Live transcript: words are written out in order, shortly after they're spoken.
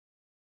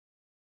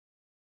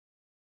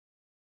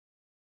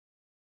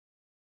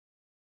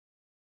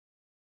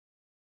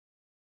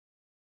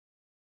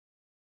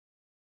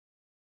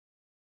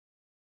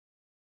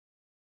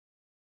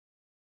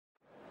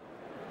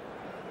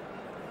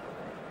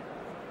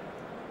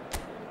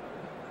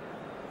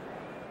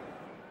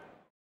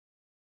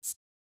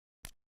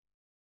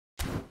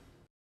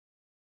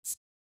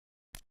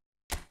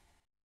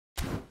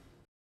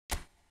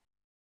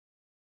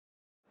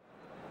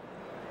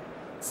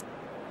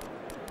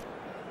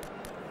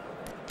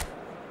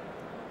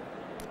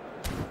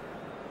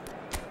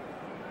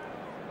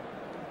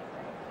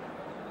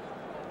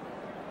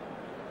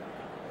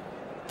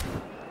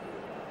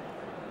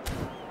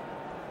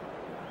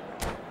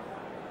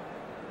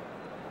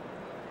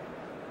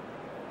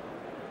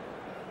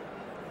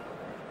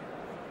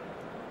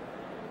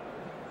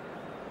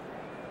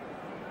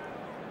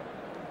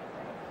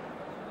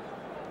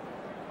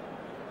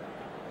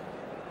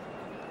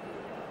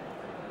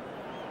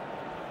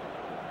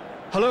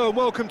Hello and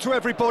welcome to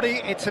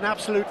everybody. It's an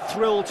absolute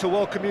thrill to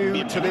welcome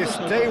you to this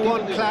day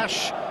one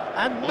clash,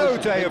 and no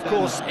day, of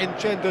course,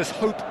 engenders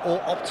hope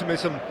or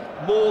optimism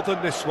more than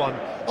this one.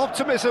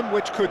 Optimism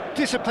which could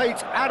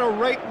dissipate at a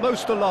rate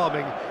most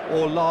alarming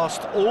or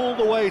last all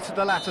the way to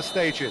the latter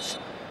stages.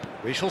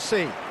 We shall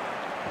see.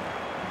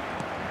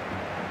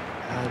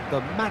 And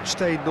the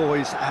matchday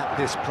noise at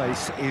this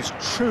place is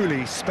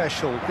truly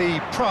special.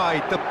 The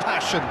pride, the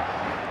passion,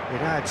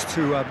 it adds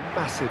to a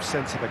massive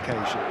sense of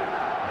occasion.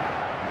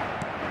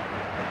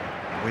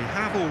 We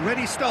have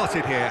already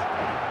started here.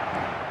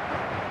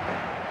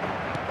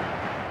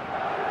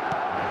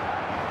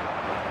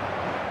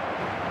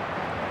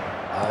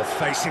 Oh,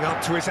 facing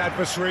up to his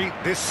adversary,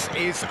 this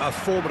is a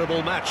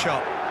formidable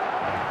matchup.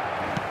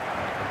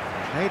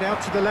 Played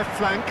out to the left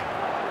flank.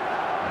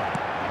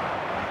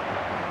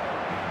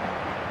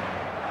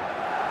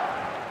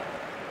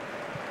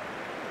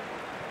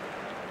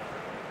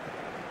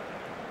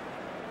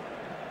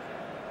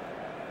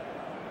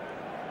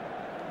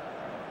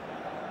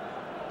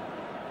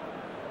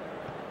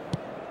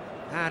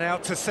 And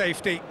out to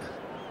safety.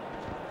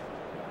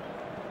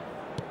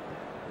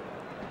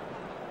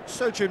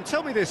 So, Jim,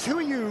 tell me this, who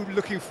are you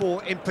looking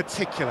for in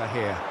particular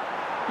here?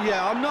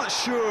 Yeah, I'm not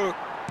sure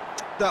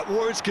that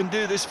words can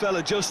do this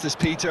fella justice,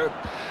 Peter.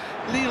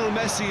 Lionel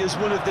Messi is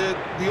one of the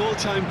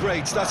all-time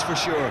greats, that's for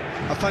sure.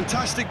 A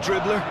fantastic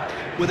dribbler,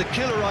 with a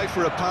killer eye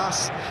for a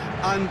pass,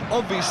 and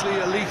obviously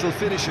a lethal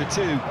finisher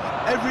too.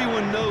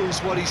 Everyone knows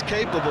what he's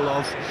capable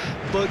of,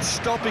 but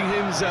stopping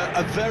him's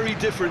a very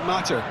different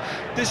matter.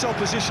 This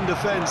opposition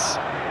defence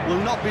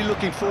will not be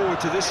looking forward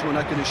to this one,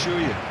 I can assure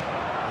you.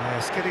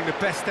 Yes, getting the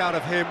best out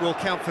of him will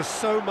count for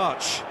so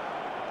much.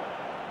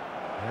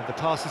 And the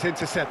pass is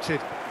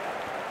intercepted.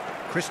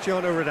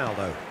 Cristiano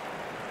Ronaldo.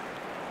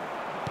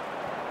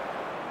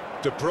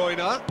 De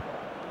Bruyne.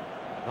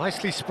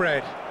 Nicely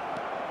spread.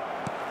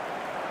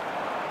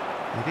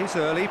 It is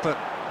early, but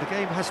the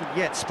game hasn't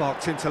yet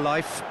sparked into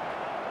life.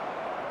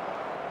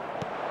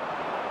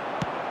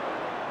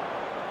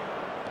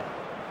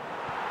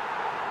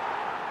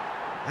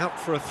 Out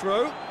for a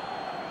throw.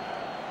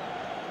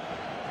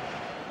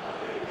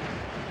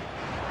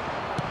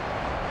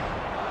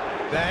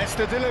 There's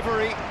the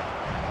delivery.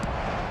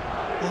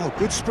 Oh,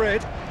 good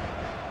spread.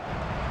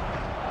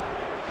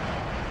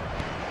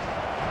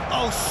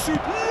 Oh,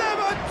 super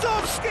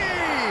Lewandowski!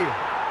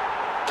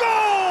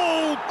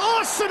 Goal!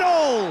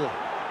 Arsenal!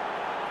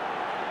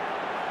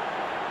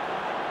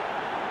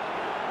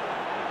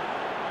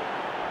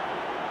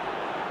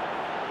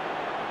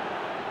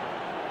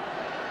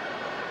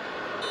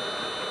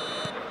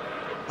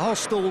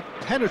 Arsenal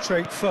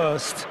penetrate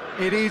first.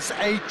 It is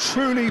a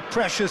truly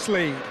precious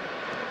lead.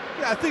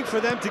 Yeah, I think for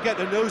them to get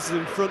their noses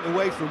in front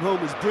away from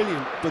home is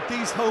brilliant, but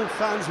these home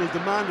fans will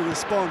demand a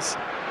response.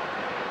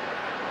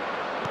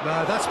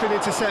 No, that's been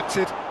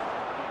intercepted.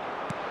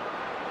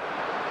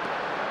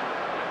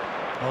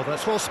 Oh,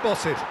 that's well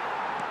spotted.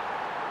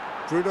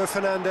 Bruno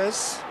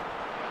Fernandes.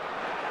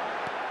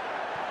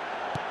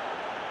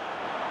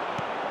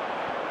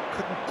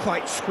 Couldn't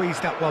quite squeeze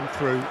that one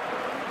through.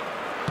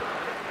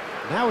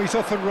 Now he's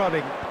off and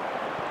running.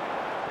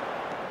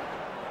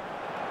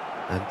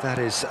 And that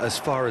is as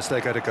far as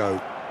they're going to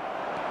go.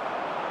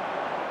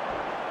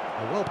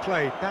 Oh, well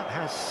played. That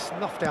has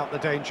snuffed out the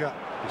danger.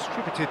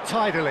 Distributed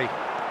tidily.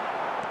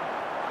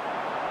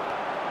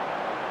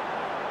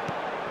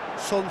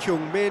 Son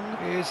Heung-min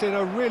is in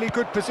a really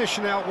good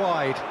position out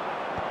wide.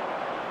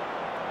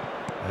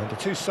 And the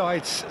two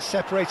sides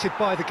separated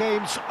by the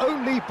game's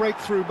only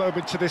breakthrough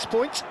moment to this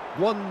point.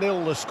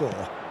 1-0 the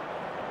score.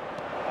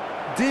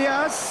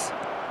 Diaz.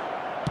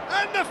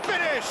 And the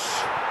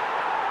finish!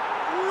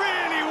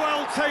 Really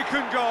well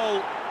taken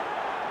goal.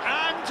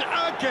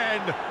 And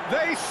again,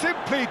 they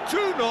simply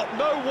do not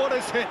know what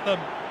has hit them.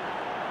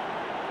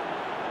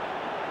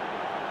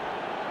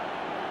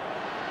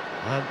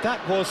 And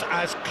that was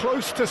as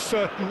close to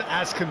certain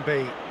as can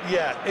be.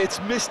 Yeah,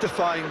 it's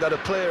mystifying that a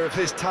player of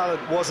his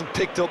talent wasn't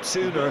picked up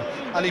sooner,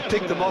 and he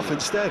picked them off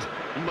instead.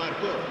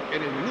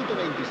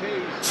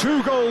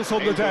 2 goals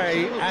on the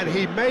day, and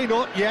he may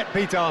not yet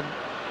be done.